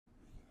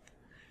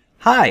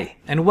Hi,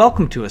 and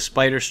welcome to a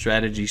Spider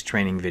Strategies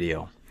training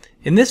video.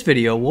 In this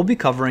video, we'll be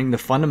covering the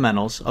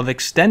fundamentals of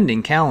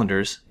extending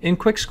calendars in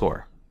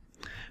QuickScore.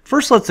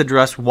 First, let's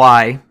address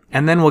why,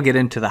 and then we'll get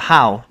into the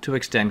how to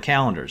extend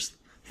calendars.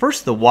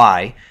 First, the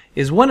why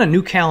is when a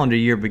new calendar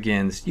year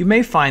begins, you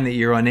may find that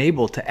you're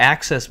unable to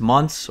access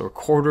months or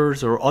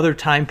quarters or other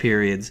time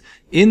periods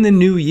in the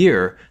new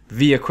year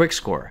via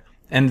QuickScore,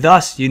 and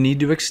thus you need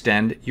to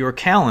extend your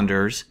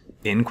calendars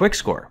in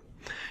QuickScore.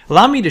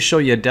 Allow me to show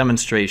you a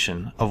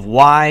demonstration of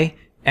why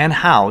and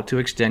how to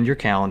extend your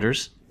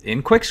calendars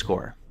in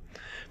QuickScore.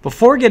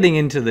 Before getting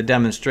into the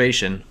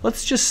demonstration,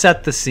 let's just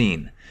set the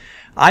scene.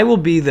 I will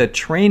be the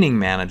training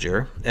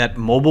manager at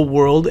Mobile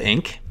World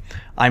Inc.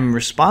 I'm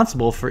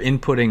responsible for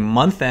inputting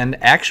month-end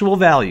actual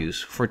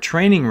values for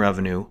training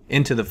revenue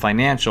into the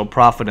financial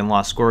profit and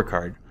loss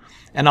scorecard.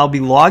 And I'll be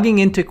logging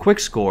into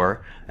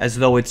QuickScore as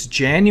though it's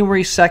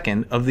January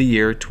 2nd of the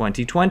year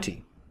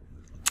 2020.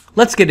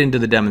 Let's get into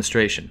the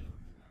demonstration.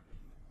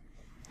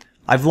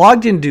 I've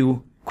logged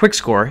into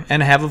QuickScore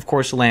and have of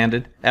course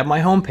landed at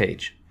my home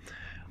page.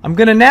 I'm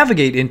going to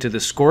navigate into the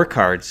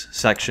scorecards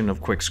section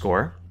of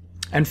QuickScore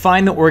and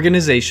find the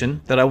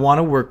organization that I want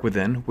to work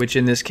within, which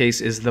in this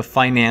case is the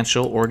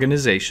financial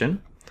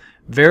organization.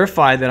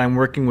 Verify that I'm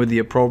working with the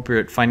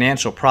appropriate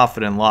financial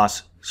profit and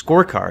loss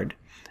scorecard,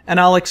 and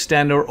I'll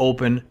extend or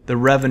open the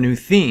revenue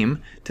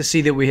theme to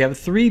see that we have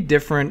three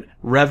different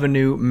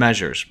revenue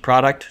measures: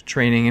 product,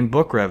 training, and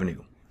book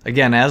revenue.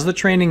 Again, as the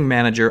training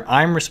manager,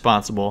 I'm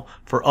responsible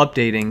for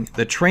updating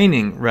the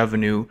training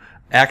revenue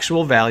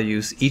actual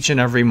values each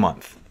and every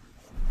month.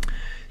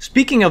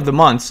 Speaking of the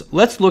months,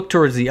 let's look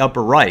towards the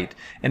upper right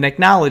and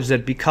acknowledge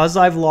that because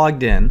I've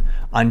logged in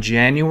on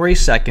January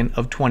 2nd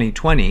of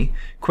 2020,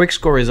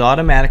 QuickScore is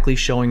automatically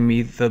showing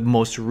me the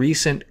most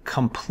recent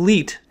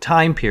complete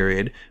time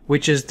period,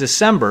 which is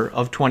December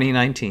of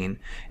 2019.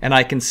 And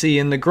I can see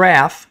in the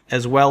graph,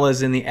 as well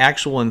as in the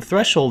actual and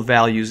threshold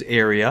values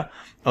area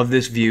of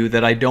this view,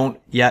 that I don't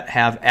yet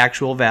have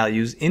actual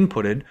values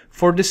inputted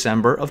for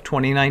December of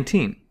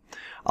 2019.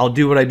 I'll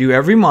do what I do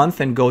every month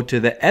and go to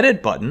the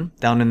Edit button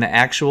down in the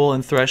actual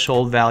and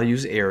threshold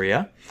values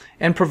area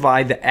and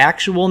provide the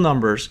actual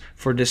numbers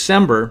for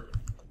December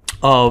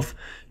of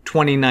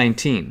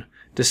 2019.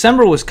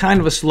 December was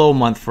kind of a slow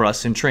month for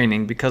us in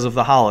training because of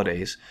the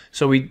holidays,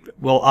 so we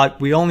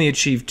only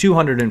achieved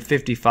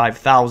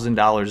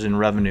 $255,000 in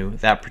revenue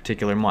that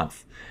particular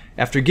month.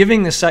 After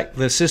giving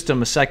the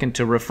system a second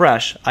to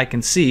refresh, I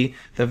can see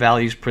the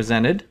values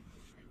presented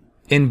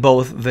in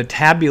both the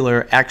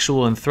tabular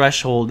actual and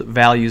threshold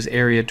values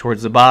area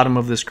towards the bottom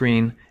of the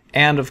screen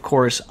and of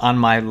course on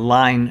my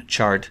line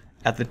chart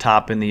at the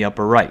top in the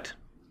upper right.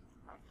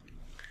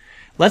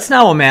 Let's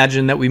now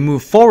imagine that we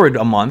move forward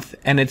a month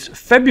and it's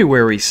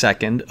February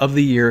 2nd of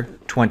the year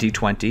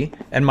 2020,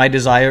 and my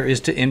desire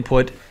is to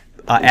input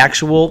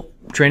actual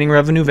training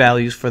revenue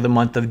values for the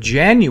month of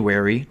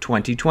January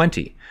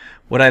 2020.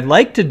 What I'd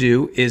like to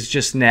do is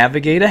just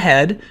navigate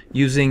ahead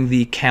using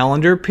the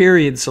calendar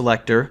period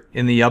selector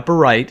in the upper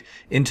right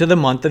into the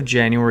month of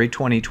January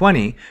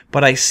 2020,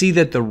 but I see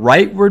that the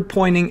rightward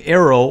pointing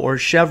arrow or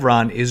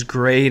chevron is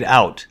grayed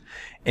out.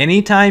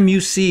 Anytime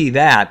you see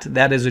that,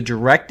 that is a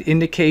direct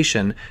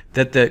indication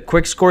that the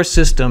QuickScore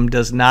system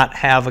does not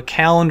have a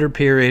calendar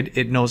period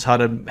it knows how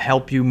to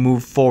help you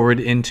move forward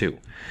into.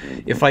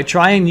 If I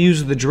try and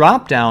use the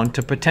drop down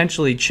to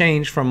potentially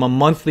change from a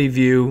monthly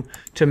view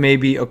to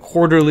maybe a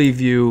quarterly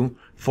view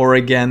for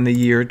again the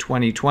year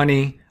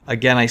 2020,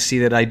 again I see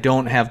that I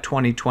don't have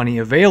 2020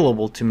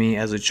 available to me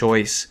as a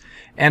choice.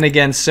 And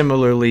again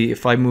similarly,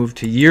 if I move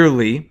to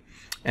yearly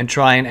and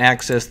try and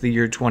access the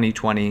year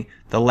 2020,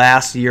 the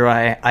last year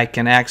I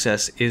can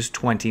access is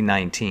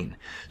 2019.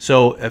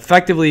 So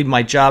effectively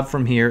my job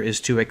from here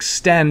is to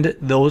extend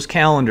those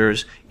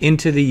calendars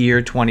into the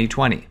year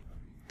 2020.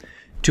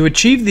 To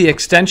achieve the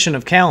extension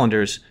of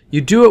calendars,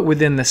 you do it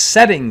within the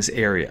settings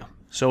area.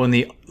 So in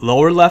the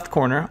lower left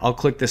corner, I'll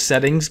click the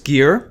settings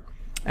gear,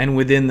 and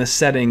within the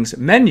settings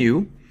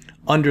menu,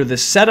 under the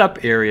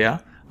setup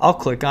area, I'll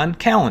click on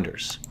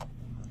calendars.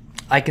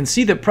 I can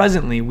see that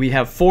presently we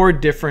have 4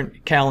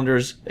 different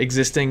calendars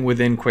existing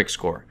within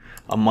QuickScore: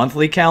 a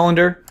monthly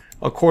calendar,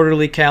 a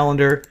quarterly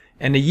calendar,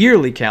 and a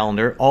yearly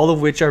calendar, all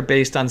of which are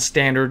based on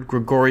standard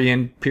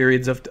Gregorian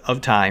periods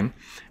of time.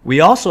 We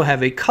also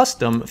have a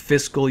custom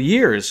fiscal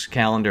years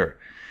calendar.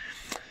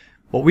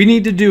 What we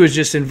need to do is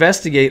just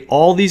investigate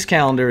all these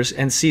calendars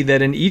and see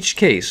that in each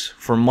case,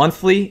 for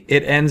monthly,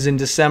 it ends in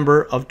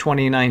December of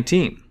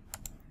 2019.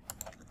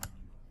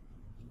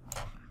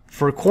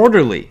 For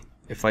quarterly,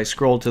 if I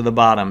scroll to the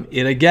bottom,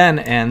 it again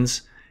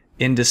ends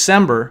in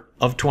December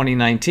of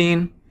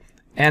 2019.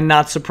 And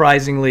not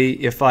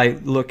surprisingly, if I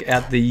look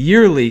at the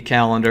yearly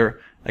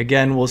calendar,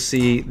 again we'll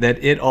see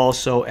that it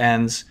also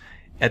ends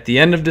at the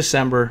end of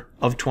December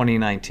of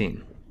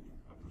 2019.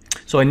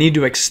 So I need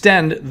to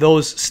extend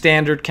those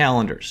standard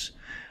calendars.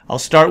 I'll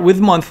start with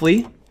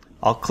monthly.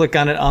 I'll click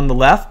on it on the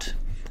left,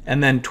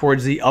 and then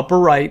towards the upper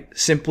right,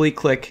 simply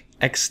click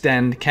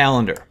Extend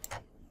Calendar.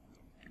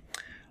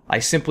 I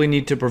simply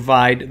need to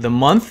provide the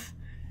month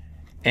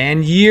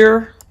and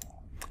year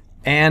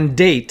and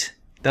date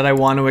that I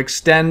want to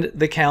extend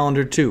the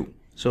calendar to.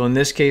 So in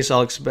this case,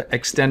 I'll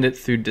extend it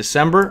through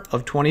December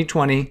of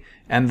 2020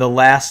 and the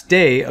last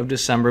day of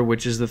December,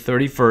 which is the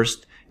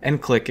 31st,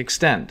 and click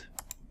Extend.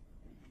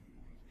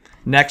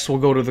 Next, we'll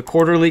go to the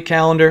quarterly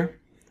calendar.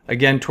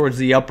 Again, towards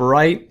the upper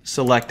right,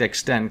 select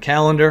Extend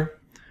Calendar.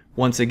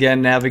 Once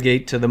again,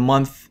 navigate to the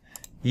month,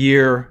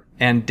 year,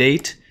 and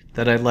date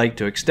that I'd like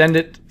to extend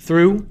it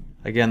through.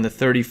 Again, the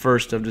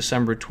 31st of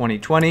December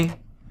 2020.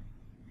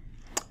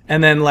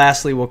 And then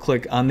lastly, we'll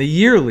click on the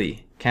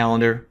yearly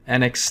calendar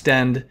and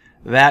extend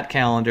that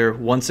calendar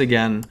once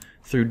again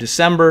through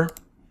December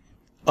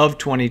of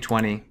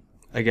 2020,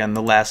 again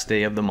the last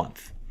day of the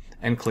month,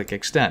 and click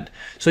Extend.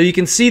 So you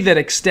can see that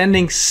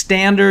extending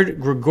standard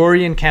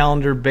Gregorian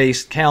calendar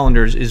based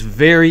calendars is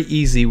very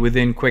easy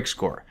within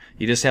QuickScore.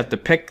 You just have to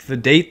pick the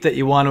date that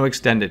you want to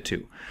extend it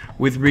to.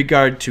 With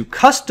regard to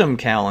custom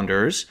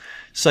calendars,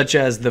 such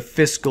as the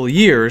fiscal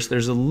years,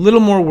 there's a little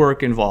more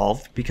work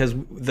involved because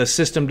the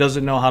system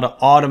doesn't know how to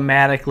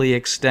automatically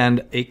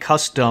extend a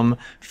custom,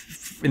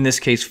 in this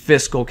case,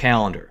 fiscal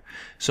calendar.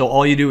 So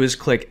all you do is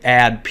click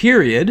Add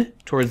Period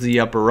towards the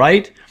upper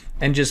right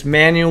and just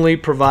manually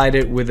provide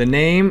it with a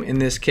name. In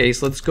this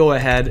case, let's go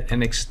ahead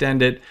and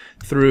extend it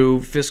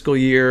through fiscal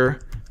year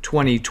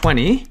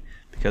 2020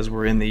 because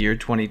we're in the year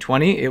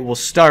 2020. It will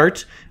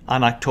start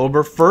on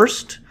October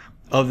 1st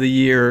of the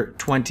year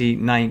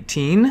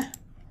 2019.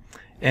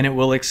 And it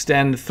will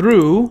extend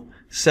through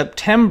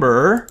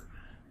September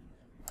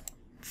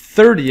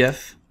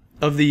 30th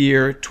of the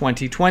year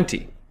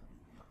 2020.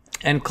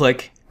 And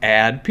click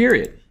Add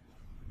Period.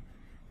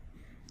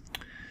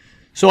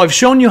 So I've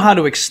shown you how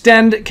to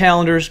extend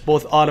calendars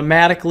both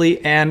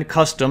automatically and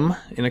custom,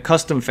 in a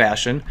custom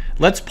fashion.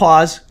 Let's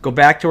pause, go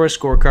back to our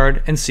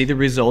scorecard, and see the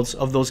results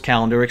of those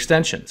calendar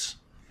extensions.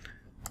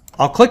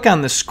 I'll click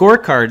on the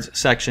Scorecards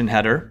section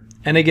header,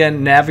 and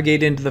again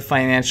navigate into the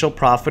Financial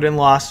Profit and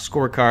Loss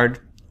scorecard,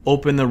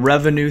 open the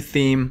Revenue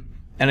theme,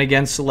 and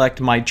again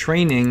select my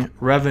training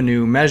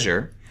revenue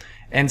measure,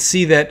 and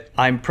see that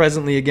I'm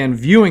presently again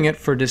viewing it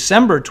for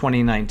December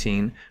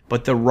 2019,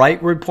 but the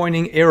rightward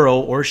pointing arrow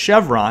or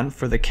chevron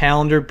for the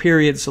calendar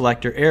period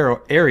selector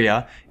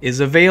area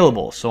is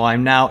available. So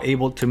I'm now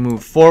able to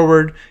move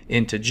forward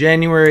into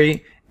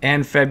January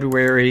and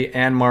February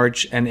and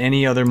March and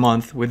any other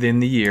month within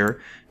the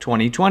year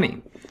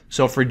 2020.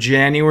 So for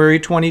January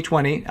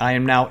 2020, I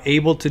am now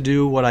able to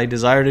do what I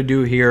desire to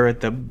do here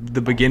at the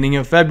beginning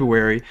of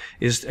February,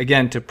 is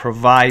again to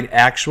provide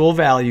actual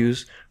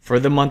values for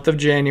the month of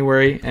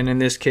January, and in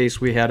this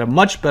case we had a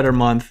much better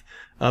month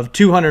of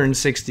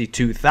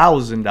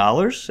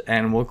 $262,000,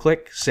 and we'll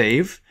click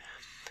Save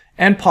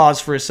and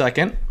pause for a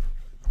second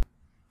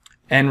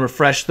and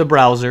refresh the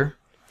browser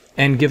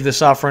and give the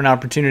software an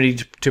opportunity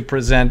to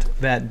present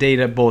that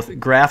data both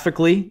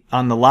graphically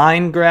on the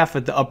line graph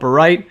at the upper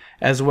right,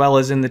 as well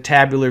as in the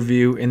tabular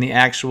view in the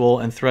actual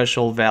and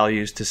threshold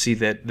values to see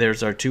that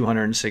there's our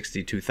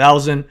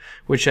 262,000,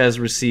 which has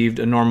received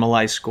a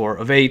normalized score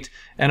of 8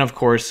 and of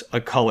course a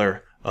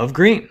color of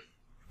green.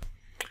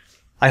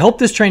 I hope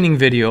this training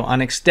video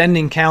on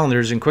extending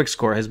calendars in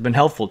QuickScore has been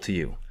helpful to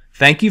you.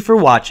 Thank you for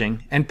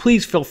watching, and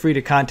please feel free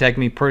to contact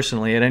me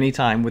personally at any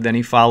time with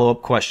any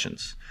follow-up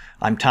questions.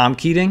 I'm Tom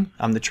Keating.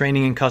 I'm the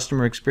Training and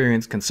Customer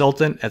Experience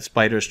Consultant at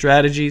Spider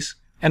Strategies,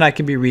 and I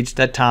can be reached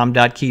at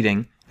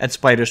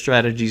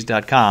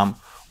tom.keating@spiderstrategies.com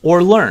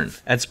or learn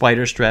at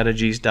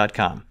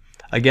spiderstrategies.com.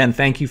 Again,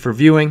 thank you for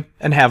viewing,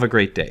 and have a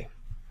great day.